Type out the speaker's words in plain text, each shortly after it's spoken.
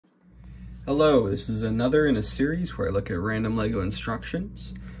Hello, this is another in a series where I look at random LEGO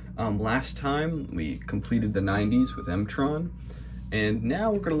instructions. Last time we completed the 90s with M-Tron, and now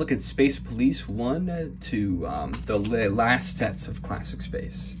we're going to look at Space Police 1 to the last sets of Classic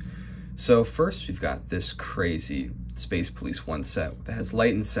Space. So first we've got this crazy Space Police 1 set that has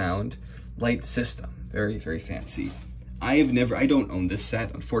light and sound, light system, very, very fancy. I don't own this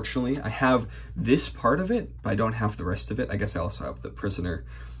set, unfortunately. I have this part of it, but I don't have the rest of it. I guess I also have the prisoner,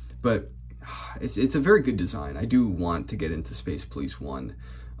 but it's a very good design. I do want to get into Space Police 1.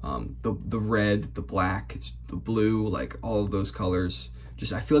 The red, the black, the blue, like all of those colors,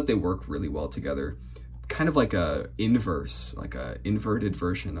 I feel like they work really well together. Kind of like a inverted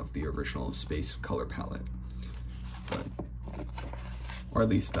version of the original Space color palette. Or at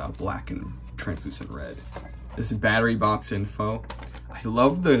least black and translucent red. This battery box info. I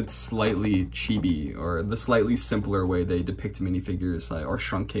love the slightly chibi, or the slightly simpler way they depict minifigures, or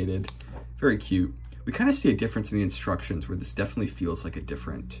truncated. Very cute. We kind of see a difference in the instructions where this definitely feels like a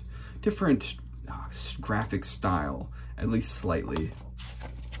different graphic style, at least slightly.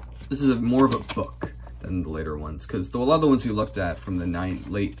 This is more of a book than the later ones, because a lot of the ones we looked at from the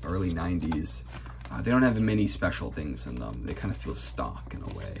early 90s, they don't have many special things in them. They kind of feel stock in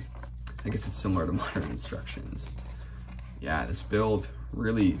a way. I guess it's similar to modern instructions. Yeah, this build,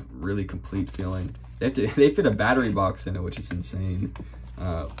 really, really complete feeling. They fit a battery box in it, which is insane.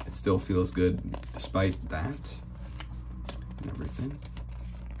 It still feels good despite that and everything.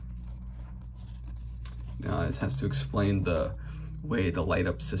 Now this has to explain the way the light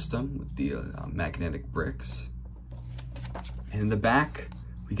up system with the magnetic bricks. And in the back,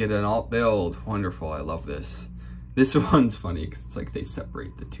 we get an alt build. Wonderful, I love this. This one's funny because it's like they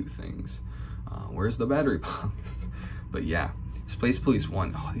separate the two things. Where's the battery box? But yeah, Space Police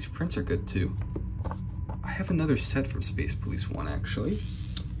 1. Oh, these prints are good too. I have another set from Space Police 1 actually.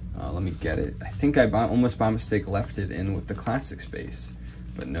 Let me get it. I think I almost by mistake left it in with the Classic Space.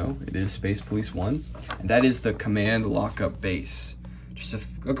 But no, it is Space Police 1. And that is the Command Lockup Base.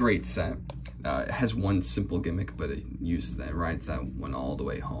 Just a great set. It has one simple gimmick, but it rides that one all the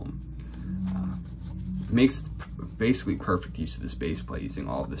way home. Makes basically perfect use of the space play, using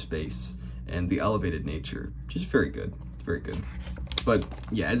all of the space and the elevated nature. Just very good, very good. But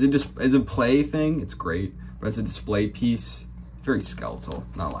yeah, as a play thing, it's great. But as a display piece, very skeletal.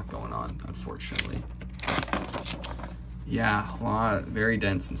 Not a lot going on, unfortunately. Yeah, very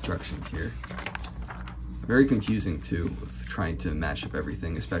dense instructions here. Very confusing too, with trying to match up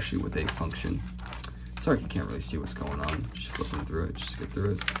everything, especially with a function. Sorry if you can't really see what's going on. Just flipping through it, just get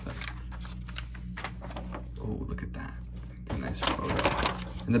through it. But, oh, look at that. A nice photo.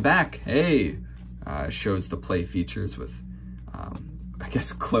 In the back, hey, shows the play features with, I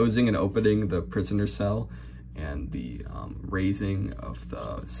guess, closing and opening the prisoner cell and the raising of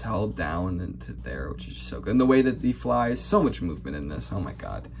the cell down into there, which is just so good. And the way that he flies, so much movement in this, oh my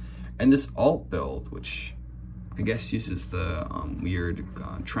god. And this alt build, which I guess uses the weird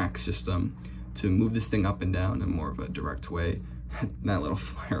track system to move this thing up and down in more of a direct way. That little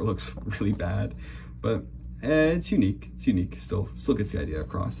flare looks really bad, but it's unique. It's unique. Still gets the idea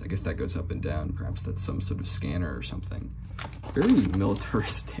across. I guess that goes up and down. Perhaps that's some sort of scanner or something. Very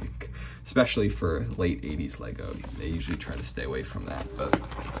militaristic, especially for late 80s LEGO. They usually try to stay away from that, but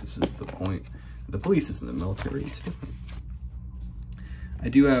this is the point. The police isn't the military, it's different. I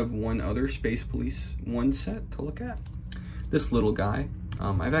do have one other Space Police 1 set to look at. This little guy.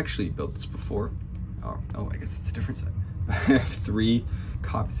 I've actually built this before. Oh, I guess it's a different set. I have 3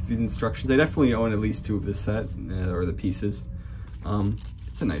 copies of these instructions. I definitely own at least 2 of this set, or the pieces.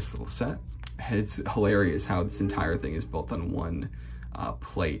 It's a nice little set. It's hilarious how this entire thing is built on one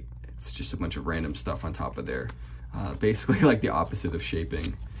plate. It's just a bunch of random stuff on top of there. Basically like the opposite of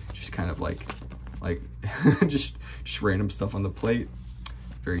shaping. Just kind of like just random stuff on the plate.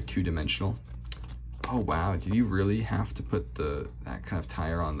 Very two-dimensional. Oh wow, did you really have to put that kind of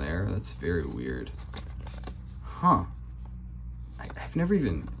tire on there? That's very weird. Huh. I've never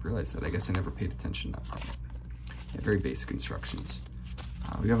even realized that. I guess I never paid attention to that part. Yeah, very basic instructions.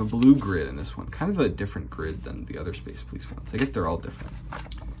 We have a blue grid in this one. Kind of a different grid than the other Space Police ones. I guess they're all different.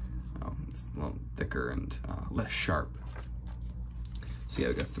 It's a little thicker and less sharp. So yeah,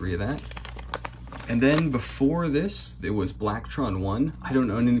 we got 3 of that. And then before this, it was Blacktron 1. I don't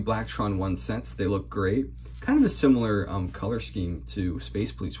own any Blacktron 1 sets. They look great. Kind of a similar color scheme to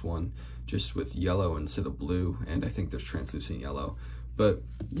Space Police 1, just with yellow instead of blue, and I think there's translucent yellow. But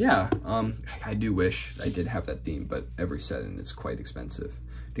yeah, I do wish I did have that theme, but every set in is quite expensive.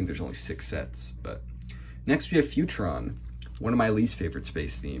 I think there's only 6 sets. But next we have Futron, one of my least favorite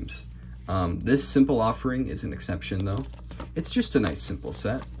space themes. This simple offering is an exception though. It's just a nice simple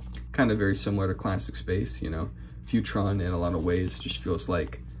set. Kind kind of very similar to Classic Space, you know. Futron in a lot of ways just feels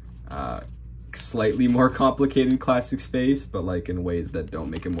like slightly more complicated Classic Space, but like in ways that don't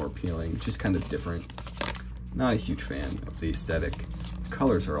make it more appealing, just kind of different. Not a huge fan of the aesthetic.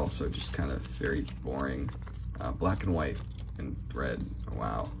 Colors are also just kind of very boring. Black and white and red,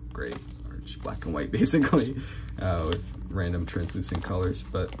 wow, great. Or just black and white basically, with random translucent colors,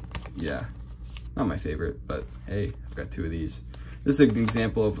 but yeah, not my favorite, but hey, I've got 2 of these. This is an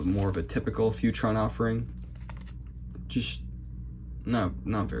example of more of a typical Futron offering. Just not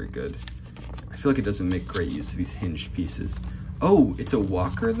very good. I feel like it doesn't make great use of these hinged pieces. Oh, it's a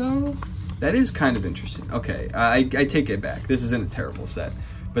walker though? That is kind of interesting. Okay, I take it back. This isn't a terrible set,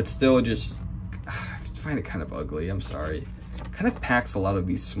 but still just, I find it kind of ugly, I'm sorry. Kind of packs a lot of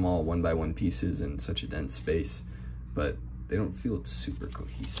these small 1x1 pieces in such a dense space, but they don't feel super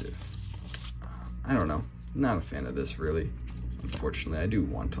cohesive. I don't know, not a fan of this really. Unfortunately, I do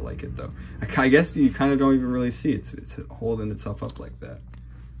want to like it though. I guess you kind of don't even really see it. It's holding itself up like that.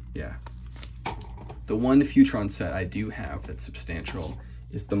 Yeah. The one Futron set I do have that's substantial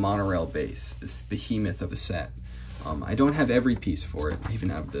is the monorail base, this behemoth of a set. I don't have every piece for it. I even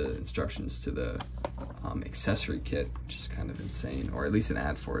have the instructions to the accessory kit, which is kind of insane, or at least an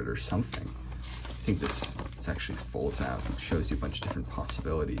ad for it or something. I think this actually folds out and shows you a bunch of different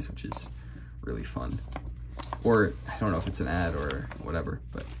possibilities, which is really fun. Or I don't know if it's an ad or whatever,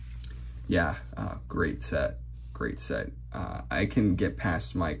 but yeah, great set, great set. I can get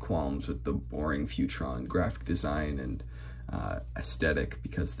past my qualms with the boring Futron graphic design and aesthetic,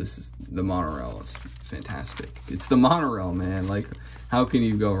 because the monorail is fantastic. It's the monorail, man. Like, how can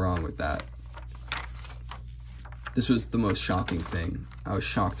you go wrong with that? This was the most shocking thing. I was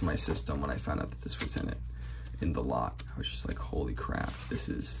shocked to my system when I found out that this was in the lot. I was just like, holy crap, this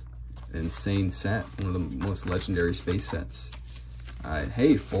is an insane set, one of the most legendary space sets.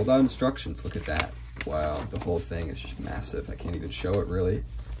 Hey, fold out instructions, look at that. Wow, the whole thing is just massive. I can't even show it really,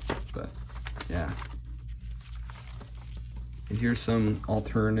 but yeah. And here's some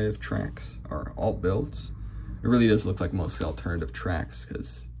alternative tracks, or alt builds. It really does look like mostly alternative tracks,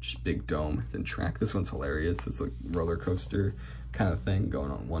 because just big dome than track. This one's hilarious. This like roller coaster kind of thing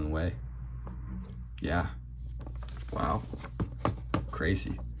going on one way. Yeah, wow,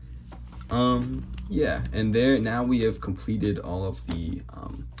 crazy. Yeah, and now we have completed all of the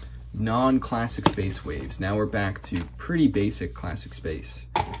non-classic space waves. Now we're back to pretty basic classic space.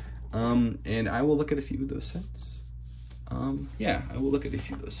 And I will look at a few of those sets. Yeah, I will look at a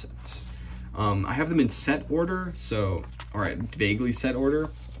few of those sets. I have them in set order, so, all right, vaguely set order.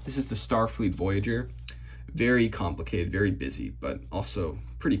 This is the Starfleet Voyager. Very complicated, very busy, but also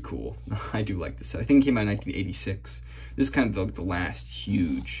pretty cool. I do like this set. I think it came out in 1986. This is kind of like the last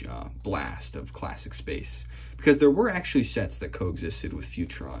huge blast of classic space, because there were actually sets that coexisted with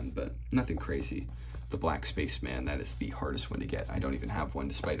Futron, but nothing crazy. The Black Spaceman, that is the hardest one to get. I don't even have one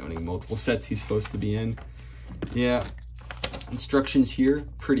despite owning multiple sets he's supposed to be in. Yeah, instructions here,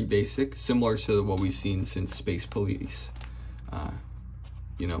 pretty basic, similar to what we've seen since Space Police.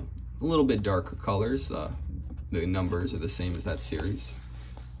 You know, a little bit darker colors. The numbers are the same as that series.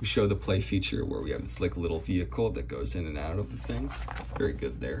 We show the play feature where we have this like little vehicle that goes in and out of the thing. Very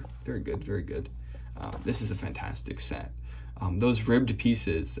good there. Very good, very good. This is a fantastic set. Those ribbed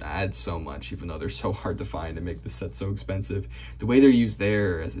pieces add so much, even though they're so hard to find and make the set so expensive. The way they're used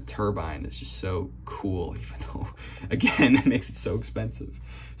there as a turbine is just so cool, even though, again, it makes it so expensive.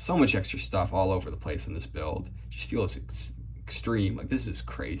 So much extra stuff all over the place in this build. Just feels extreme. Like, this is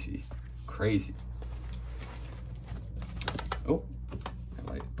crazy. Crazy. Oh,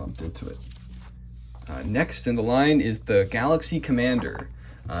 I like bumped into it. Next in the line is the Galaxy Commander.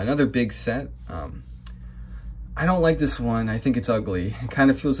 Another big set. I don't like this one. I think it's ugly. It kind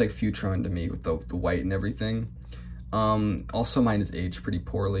of feels like Futron to me with the white and everything. Also, mine is aged pretty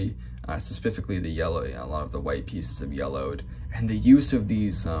poorly. Specifically the yellow. Yeah, a lot of the white pieces have yellowed. And the use of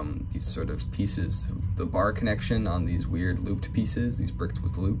these sort of pieces, the bar connection on these weird looped pieces, these bricks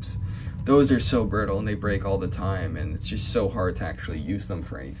with loops, those are so brittle and they break all the time, and it's just so hard to actually use them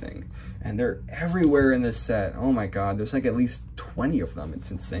for anything. And they're everywhere in this set. Oh my god, there's like at least 20 of them.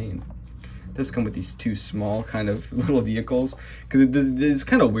 It's insane. It does come with these two small kind of little vehicles, because it's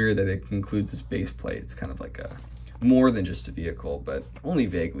kind of weird that it includes this base plate. It's kind of like a more than just a vehicle, but only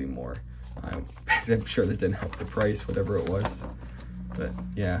vaguely more. I'm sure that didn't help the price, whatever it was. But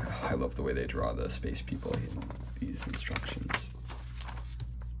yeah, I love the way they draw the space people in these instructions.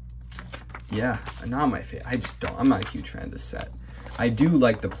 Yeah, not my favorite. I'm not a huge fan of this set. I do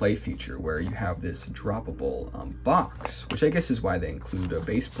like the play feature where you have this droppable box, which I guess is why they include a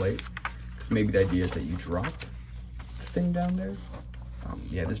base plate. Because maybe the idea is that you drop the thing down there.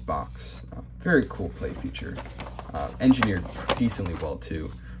 Yeah, this box, very cool play feature. Engineered decently well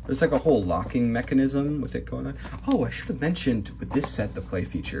too. There's like a whole locking mechanism with it going on. Oh, I should have mentioned with this set, the play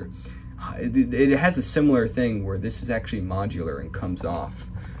feature. It has a similar thing where this is actually modular and comes off.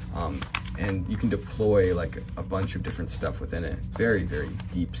 And you can deploy like a bunch of different stuff within it. Very, very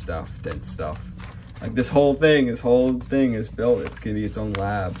deep stuff, dense stuff. Like this whole thing is built. It's gonna be its own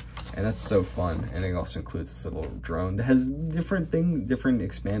lab. And that's so fun. And it also includes this little drone that has different things, different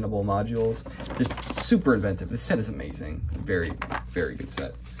expandable modules. Just super inventive. This set is amazing. Very, very good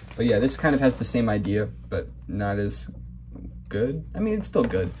set. But yeah, this kind of has the same idea, but not as good. I mean, it's still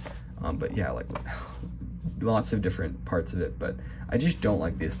good. But yeah, like lots of different parts of it. But I just don't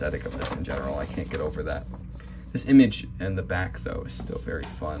like the aesthetic of this in general. I can't get over that. This image in the back, though, is still very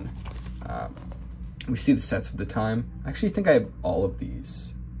fun. We see the sets of the time. I actually think I have all of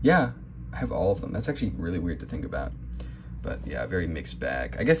these. Yeah, I have all of them. That's actually really weird to think about. But yeah, very mixed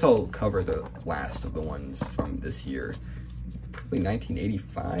bag. I guess I'll cover the last of the ones from this year. Probably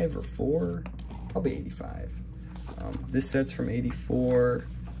 1985 or 4? Probably 85. This set's from 84.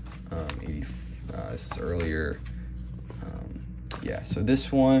 This is earlier. Yeah, so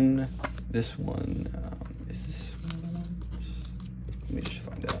this one, is this one of the ones? Let me just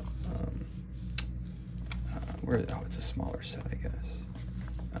find out. Oh, it's a smaller set, I guess.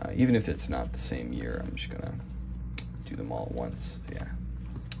 Even if it's not the same year, I'm just gonna do them all at once. Yeah,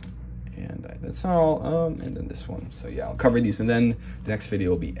 and that's not all. And then this one. So yeah, I'll cover these, and then the next video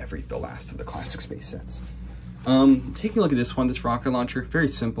will be the last of the classic space sets. Taking a look at this one, this rocket launcher, very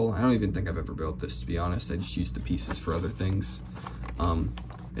simple. I don't even think I've ever built this, to be honest. I just used the pieces for other things.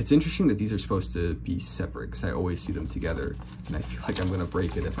 It's interesting that these are supposed to be separate because I always see them together, and I feel like I'm gonna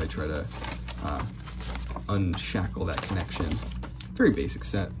break it if I try to unshackle that connection. Very basic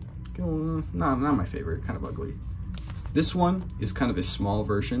set. Not my favorite, kind of ugly. This one is kind of a small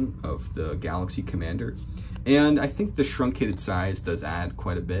version of the Galaxy Commander, and I think the truncated size does add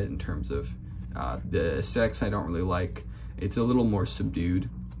quite a bit in terms of the aesthetics I don't really like. It's a little more subdued.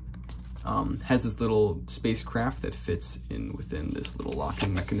 Has this little spacecraft that fits in within this little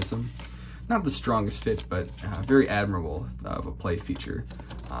locking mechanism. Not the strongest fit, but very admirable of a play feature.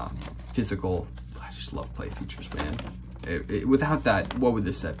 Physical, I just love play features, man. Without that, what would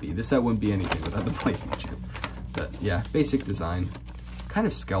this set be? This set wouldn't be anything without the play feature. But yeah, basic design. Kind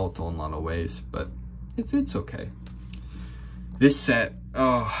of skeletal in a lot of ways, but it's okay. This set,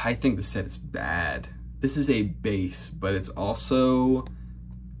 oh, I think the set is bad. This is a base, but it's also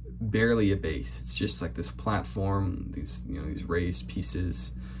barely a base. It's just like this platform, these raised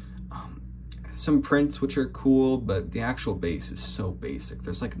pieces. Some prints which are cool, but the actual base is so basic.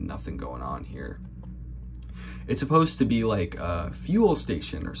 There's like nothing going on here. It's supposed to be like a fuel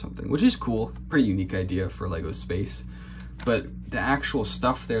station or something, which is cool. Pretty unique idea for LEGO Space. But the actual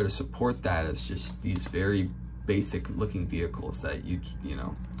stuff there to support that is just these very basic looking vehicles that you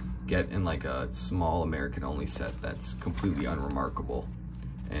get in like a small American only set that's completely unremarkable.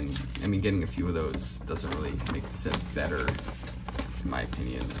 And I mean, getting a few of those doesn't really make the set better, in my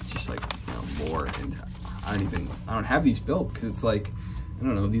opinion. It's just like, more, and I don't have these built because it's like, I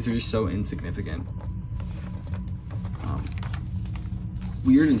don't know, these are just so insignificant.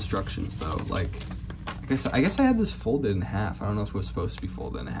 Weird instructions though, like, I guess I had this folded in half. I don't know if it was supposed to be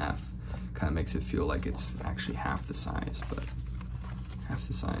folded in half. Kind of makes it feel like it's actually half the size, but half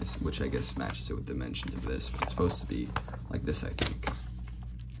the size, which I guess matches it with dimensions of this, but it's supposed to be like this, I think.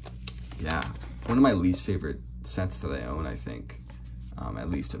 Yeah, one of my least favorite sets that I own, I think, at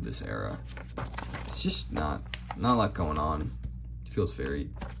least of this era. It's just not a lot going on. It feels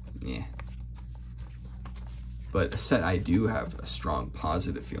very, yeah. But a set I do have a strong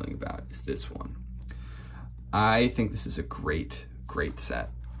positive feeling about is this one. I think this is a great, great set.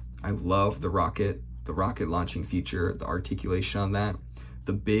 I love the rocket launching feature, the articulation on that,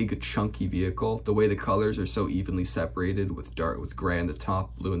 the big chunky vehicle, the way the colors are so evenly separated with gray on the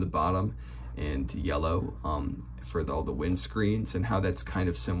top, blue in the bottom, and yellow for all the windscreens, and how that's kind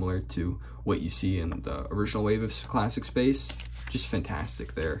of similar to what you see in the original wave of Classic Space. Just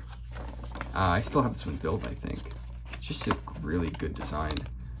fantastic there. I still have this one built, I think. It's just a really good design.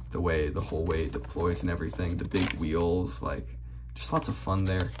 The whole way it deploys and everything. The big wheels, like, just lots of fun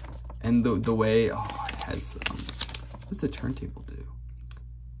there. And the way, it has, what does the turntable do?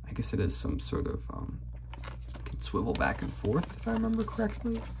 I guess it has some sort of, can swivel back and forth, if I remember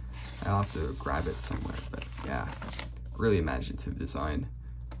correctly. I'll have to grab it somewhere, but yeah, really imaginative design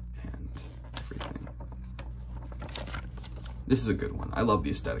and everything. This is a good one. I love the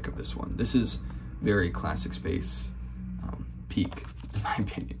aesthetic of this one. This is very Classic Space peak, in my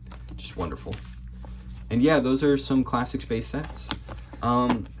opinion. Just wonderful. And yeah, those are some Classic Space sets.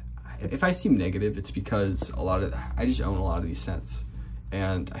 If I seem negative, it's because I just own a lot of these sets,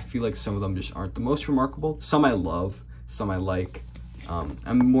 and I feel like some of them just aren't the most remarkable. Some I love, some I like.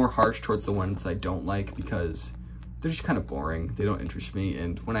 I'm more harsh towards the ones I don't like because they're just kind of boring. They don't interest me,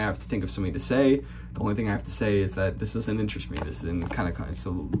 and when I have to think of something to say, the only thing I have to say is that this doesn't interest me. This isn't it's a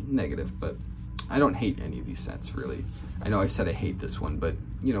little negative, but I don't hate any of these sets, really. I know I said I hate this one, but,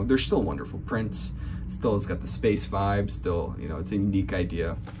 you know, they're still wonderful prints. Still, it's got the space vibe. Still, you know, it's a unique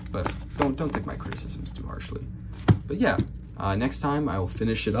idea, but don't take my criticisms too harshly. But yeah, next time I will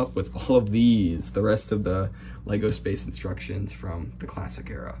finish it up with all of these, the rest of the LEGO Space Instructions from the classic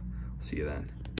era. See you then.